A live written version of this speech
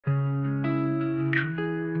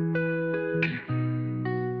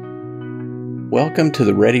Welcome to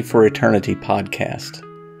the Ready for Eternity podcast.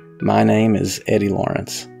 My name is Eddie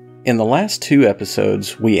Lawrence. In the last two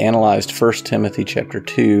episodes, we analyzed 1 Timothy chapter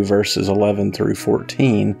 2, verses 11 through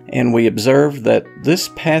 14, and we observed that this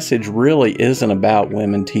passage really isn't about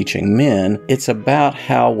women teaching men. It's about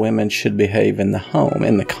how women should behave in the home,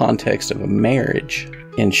 in the context of a marriage.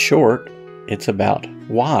 In short, it's about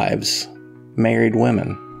wives, married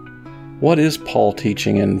women. What is Paul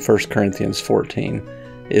teaching in 1 Corinthians 14?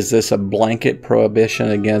 Is this a blanket prohibition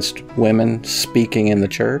against women speaking in the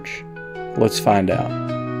church? Let's find out.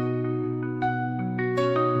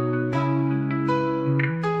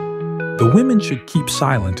 The women should keep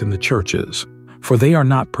silent in the churches, for they are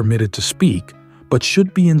not permitted to speak, but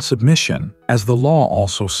should be in submission, as the law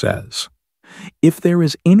also says. If there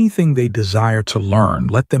is anything they desire to learn,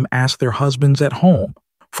 let them ask their husbands at home,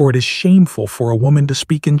 for it is shameful for a woman to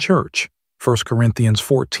speak in church. 1 Corinthians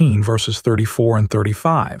 14, verses 34 and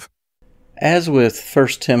 35. As with 1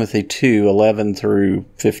 Timothy 2, 11 through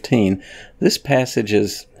 15, this passage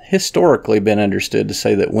has historically been understood to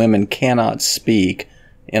say that women cannot speak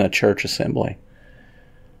in a church assembly.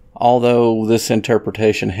 Although this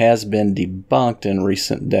interpretation has been debunked in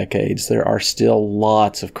recent decades, there are still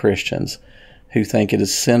lots of Christians who think it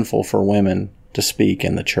is sinful for women to speak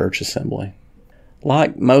in the church assembly.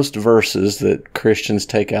 Like most verses that Christians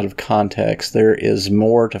take out of context, there is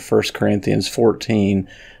more to 1 Corinthians 14,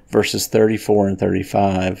 verses 34 and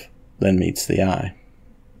 35 than meets the eye.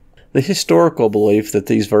 The historical belief that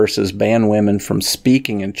these verses ban women from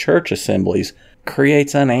speaking in church assemblies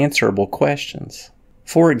creates unanswerable questions.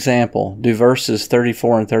 For example, do verses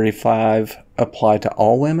 34 and 35 apply to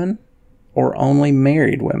all women or only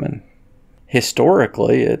married women?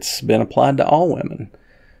 Historically, it's been applied to all women.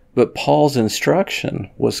 But Paul's instruction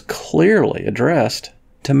was clearly addressed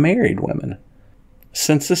to married women.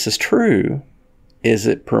 Since this is true, is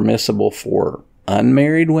it permissible for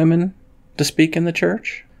unmarried women to speak in the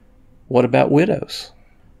church? What about widows?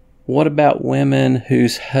 What about women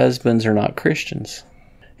whose husbands are not Christians?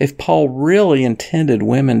 If Paul really intended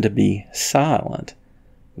women to be silent,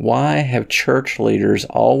 why have church leaders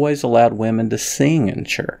always allowed women to sing in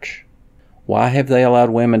church? Why have they allowed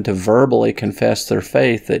women to verbally confess their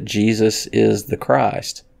faith that Jesus is the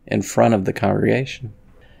Christ in front of the congregation?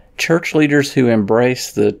 Church leaders who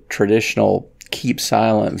embrace the traditional keep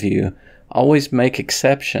silent view always make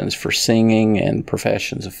exceptions for singing and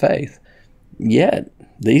professions of faith. Yet,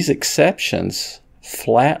 these exceptions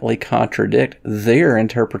flatly contradict their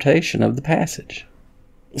interpretation of the passage.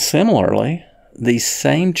 Similarly, these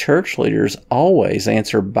same church leaders always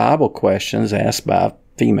answer Bible questions asked by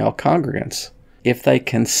female congregants. If they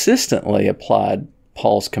consistently applied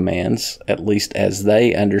Paul's commands, at least as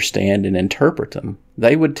they understand and interpret them,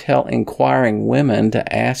 they would tell inquiring women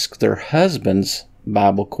to ask their husbands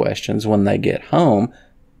Bible questions when they get home,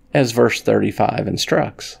 as verse 35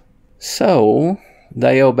 instructs. So,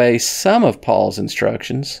 they obey some of Paul's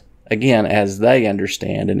instructions, again, as they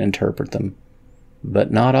understand and interpret them,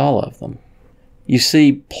 but not all of them. You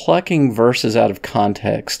see, plucking verses out of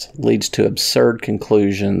context leads to absurd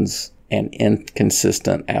conclusions and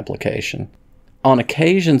inconsistent application. On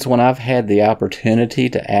occasions when I've had the opportunity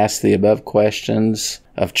to ask the above questions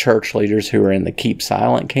of church leaders who are in the keep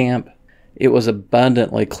silent camp, it was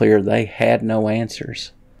abundantly clear they had no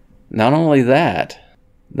answers. Not only that,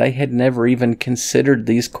 they had never even considered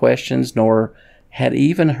these questions nor had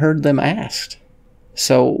even heard them asked.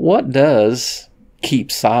 So what does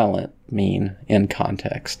keep silent mean in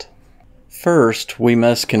context? First, we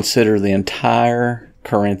must consider the entire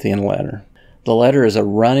Corinthian letter. The letter is a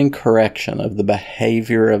running correction of the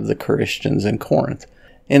behavior of the Christians in Corinth.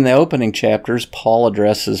 In the opening chapters, Paul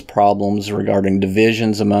addresses problems regarding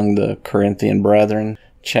divisions among the Corinthian brethren.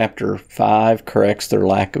 Chapter 5 corrects their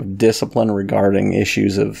lack of discipline regarding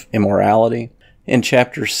issues of immorality. In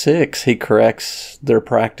chapter 6, he corrects their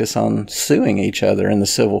practice on suing each other in the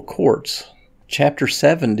civil courts. Chapter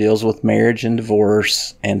 7 deals with marriage and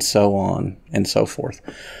divorce, and so on and so forth.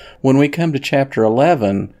 When we come to chapter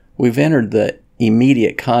 11, we've entered the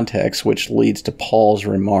immediate context which leads to Paul's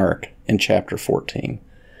remark in chapter 14.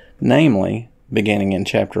 Namely, beginning in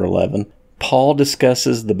chapter 11, Paul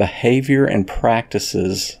discusses the behavior and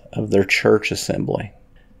practices of their church assembly.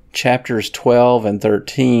 Chapters 12 and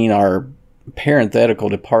 13 are parenthetical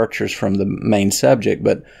departures from the main subject,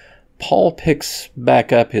 but Paul picks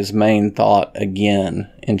back up his main thought again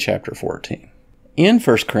in chapter 14. In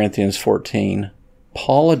 1 Corinthians 14,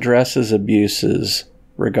 Paul addresses abuses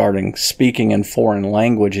regarding speaking in foreign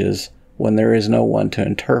languages when there is no one to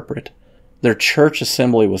interpret. Their church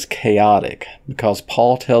assembly was chaotic because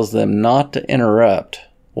Paul tells them not to interrupt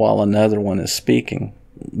while another one is speaking,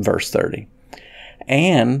 verse 30.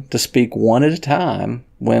 and to speak one at a time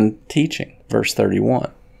when teaching, verse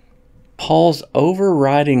 31. Paul's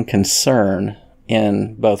overriding concern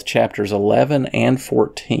in both chapters 11 and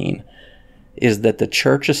 14 is that the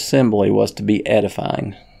church assembly was to be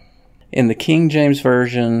edifying. In the King James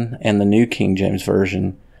Version and the New King James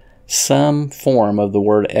Version, some form of the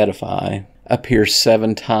word edify appears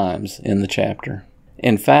 7 times in the chapter.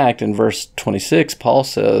 In fact, in verse 26, Paul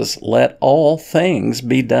says, "Let all things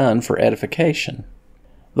be done for edification."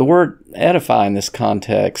 The word edify in this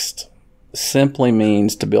context simply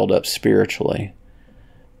means to build up spiritually.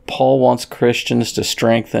 Paul wants Christians to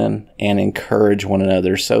strengthen and encourage one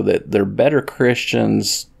another so that they're better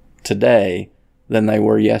Christians today than they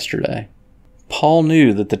were yesterday. Paul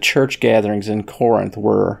knew that the church gatherings in Corinth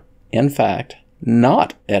were, in fact,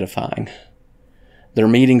 not edifying. Their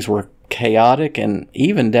meetings were chaotic and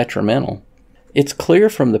even detrimental. It's clear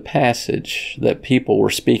from the passage that people were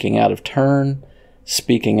speaking out of turn,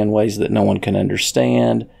 speaking in ways that no one can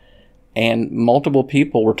understand, and multiple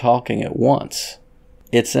people were talking at once.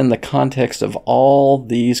 It's in the context of all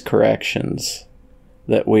these corrections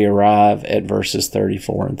that we arrive at verses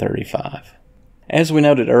 34 and 35. As we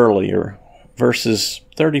noted earlier, verses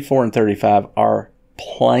 34 and 35 are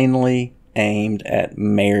plainly aimed at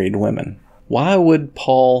married women. Why would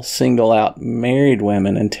Paul single out married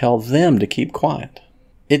women and tell them to keep quiet?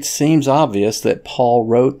 It seems obvious that Paul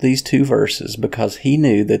wrote these 2 verses because he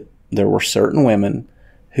knew that there were certain women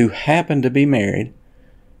who happened to be married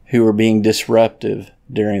who were being disruptive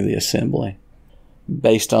during the assembly.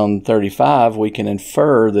 Based on 35, we can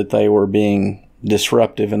infer that they were being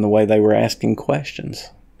disruptive in the way they were asking questions.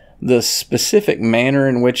 The specific manner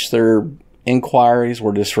in which their inquiries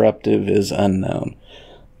were disruptive is unknown.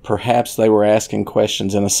 Perhaps they were asking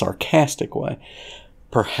questions in a sarcastic way.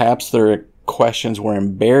 Perhaps their questions were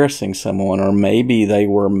embarrassing someone, or maybe they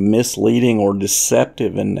were misleading or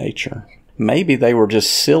deceptive in nature. Maybe they were just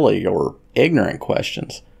silly or ignorant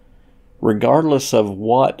questions. Regardless of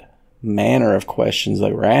what manner of questions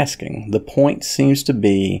they were asking, the point seems to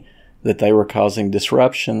be that they were causing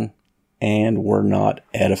disruption and were not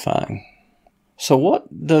edifying. So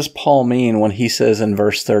what does Paul mean when he says in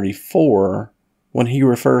verse 34, when he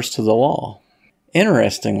refers to the law?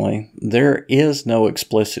 Interestingly, there is no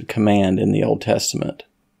explicit command in the Old Testament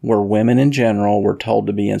where women in general were told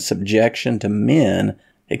to be in subjection to men,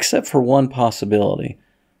 except for one possibility.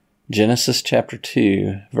 Genesis chapter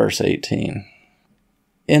 2, verse 18.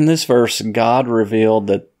 In this verse, God revealed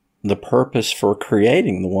that the purpose for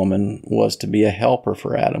creating the woman was to be a helper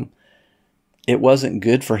for Adam. It wasn't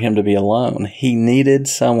good for him to be alone. He needed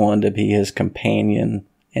someone to be his companion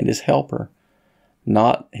and his helper,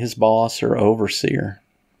 not his boss or overseer.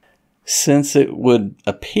 Since it would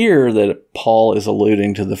appear that Paul is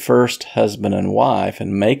alluding to the first husband and wife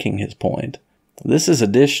and making his point, this is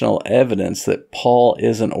additional evidence that Paul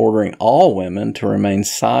isn't ordering all women to remain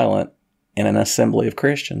silent in an assembly of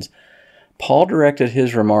Christians. Paul directed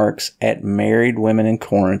his remarks at married women in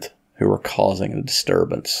Corinth who were causing a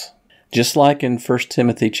disturbance. Just like in 1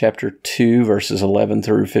 Timothy chapter 2, verses 11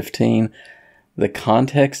 through 15, the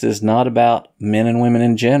context is not about men and women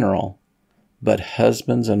in general, but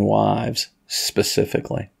husbands and wives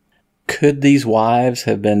specifically. Could these wives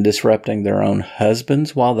have been disrupting their own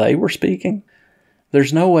husbands while they were speaking?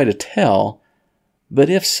 There's no way to tell, but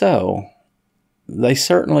if so, they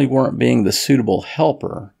certainly weren't being the suitable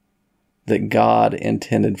helper that God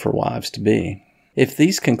intended for wives to be. If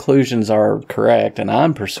these conclusions are correct, and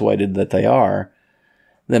I'm persuaded that they are,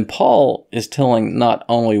 then Paul is telling not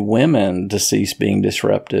only women to cease being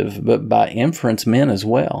disruptive, but by inference men as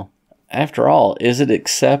well. After all, is it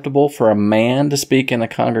acceptable for a man to speak in a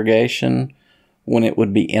congregation when it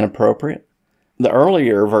would be inappropriate? The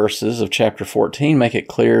earlier verses of chapter 14 make it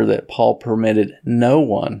clear that Paul permitted no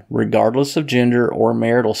one, regardless of gender or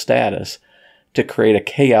marital status, to create a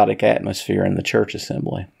chaotic atmosphere in the church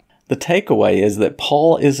assembly. The takeaway is that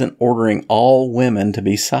Paul isn't ordering all women to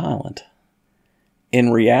be silent.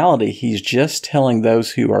 In reality, he's just telling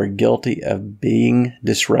those who are guilty of being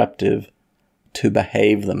disruptive to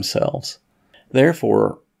behave themselves.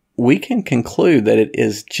 Therefore, we can conclude that it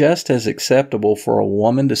is just as acceptable for a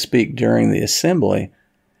woman to speak during the assembly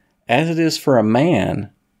as it is for a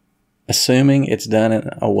man, assuming it's done in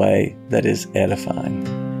a way that is edifying.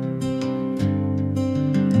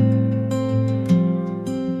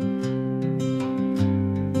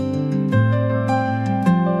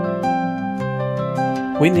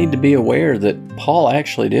 We need to be aware that Paul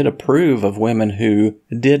actually did approve of women who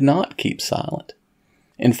did not keep silent.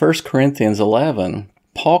 In 1 Corinthians 11,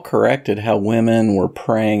 Paul corrected how women were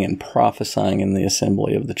praying and prophesying in the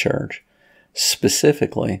assembly of the church.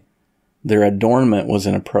 Specifically, Their adornment was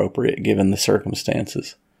inappropriate given the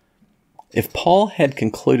circumstances. If Paul had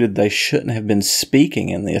concluded they shouldn't have been speaking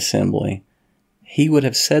in the assembly, he would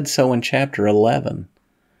have said so in chapter 11.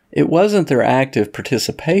 It wasn't their active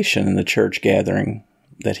participation in the church gathering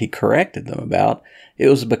that he corrected them about. It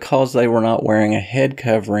was because they were not wearing a head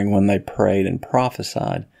covering when they prayed and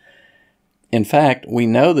prophesied. In fact, we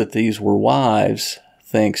know that these were wives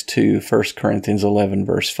thanks to 1 Corinthians 11,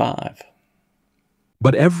 verse 5.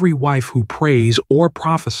 But every wife who prays or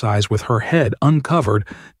prophesies with her head uncovered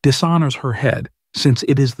dishonors her head, since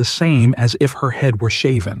it is the same as if her head were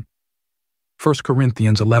shaven. 1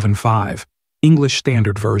 Corinthians 11:5, English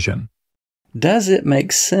Standard Version. Does it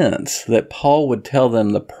make sense that Paul would tell them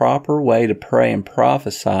the proper way to pray and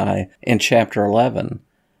prophesy in chapter 11,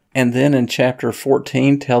 and then in chapter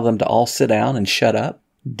 14 tell them to all sit down and shut up?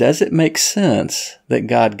 Does it make sense that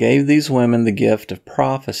God gave these women the gift of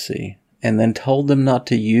prophecy and then told them not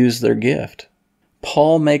to use their gift?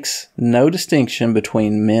 Paul makes no distinction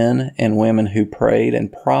between men and women who prayed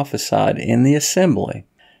and prophesied in the assembly,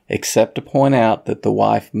 except to point out that the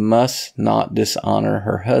wife must not dishonor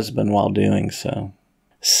her husband while doing so.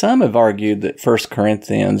 Some have argued that 1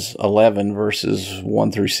 Corinthians 11 verses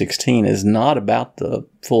 1 through 16 is not about the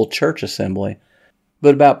full church assembly,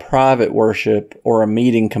 but about private worship or a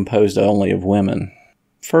meeting composed only of women.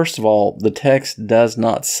 First of all, the text does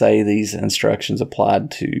not say these instructions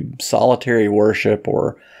applied to solitary worship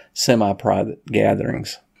or semi-private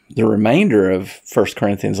gatherings. The remainder of 1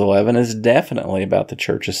 Corinthians 11 is definitely about the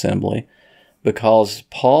church assembly because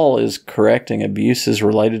Paul is correcting abuses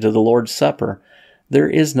related to the Lord's Supper. There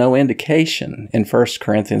is no indication in 1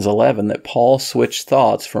 Corinthians 11 that Paul switched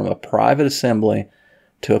thoughts from a private assembly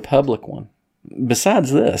to a public one.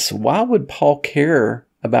 Besides this, why would Paul care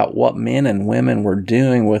about what men and women were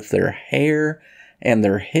doing with their hair and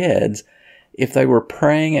their heads if they were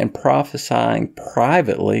praying and prophesying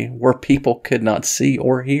privately where people could not see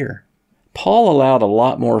or hear? Paul allowed a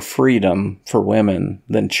lot more freedom for women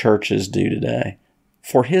than churches do today.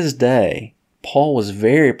 For his day, Paul was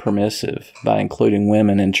very permissive by including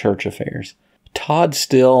women in church affairs. Todd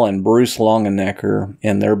Still and Bruce Longenecker,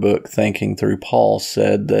 in their book Thinking Through Paul,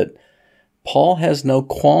 said that Paul has no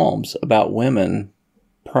qualms about women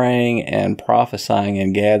praying and prophesying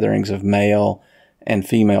in gatherings of male and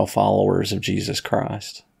female followers of Jesus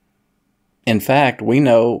Christ. In fact, we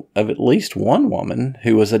know of at least one woman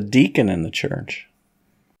who was a deacon in the church.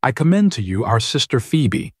 I commend to you our sister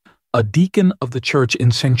Phoebe, a deacon of the church in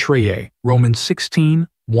Cenchreae, Romans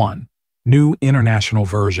 16:1, New International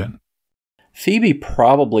Version. Phoebe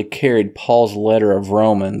probably carried Paul's letter of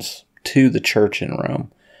Romans to the church in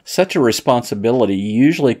Rome. Such a responsibility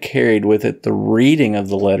usually carried with it the reading of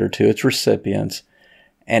the letter to its recipients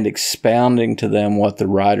and expounding to them what the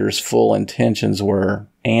writer's full intentions were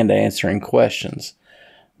and answering questions.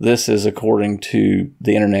 This is according to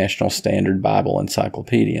the International Standard Bible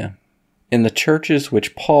Encyclopedia. In the churches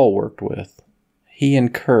which Paul worked with, he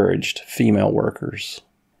encouraged female workers.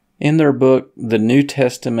 In their book, The New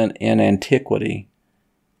Testament in Antiquity,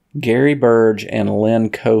 Gary Burge and Lynn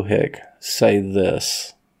Cohick say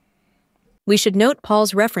this: We should note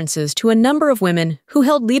Paul's references to a number of women who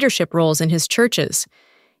held leadership roles in his churches.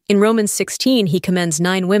 In Romans 16, he commends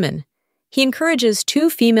 9 women. He encourages 2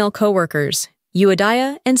 female co-workers,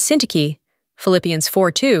 Euodia and Syntyche, Philippians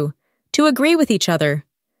 4:2, to agree with each other.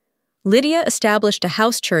 Lydia established a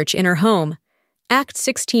house church in her home, Acts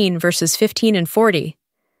 16 verses 15 and 40.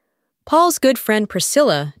 Paul's good friend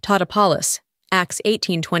Priscilla taught Apollos, Acts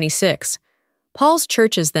 18:26. Paul's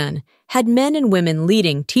churches, then, had men and women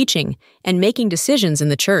leading, teaching, and making decisions in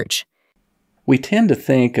the church. We tend to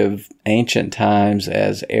think of ancient times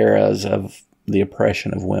as eras of the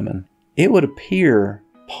oppression of women. It would appear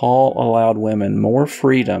Paul allowed women more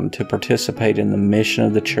freedom to participate in the mission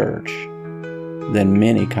of the church than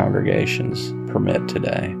many congregations permit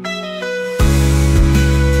today.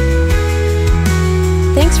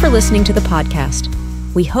 Thanks for listening to the podcast.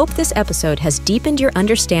 We hope this episode has deepened your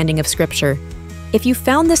understanding of Scripture. If you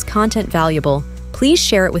found this content valuable, please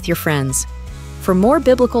share it with your friends. For more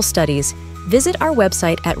biblical studies, visit our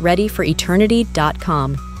website at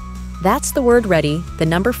readyforeternity.com. That's the word ready, the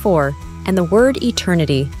number 4, and the word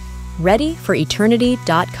eternity.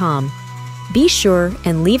 readyforeternity.com. Be sure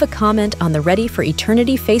and leave a comment on the Ready for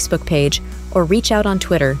Eternity Facebook page or reach out on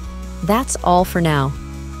Twitter. That's all for now.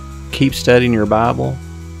 Keep studying your Bible,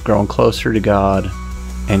 growing closer to God,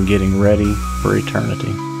 and getting ready for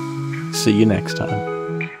eternity. See you next time.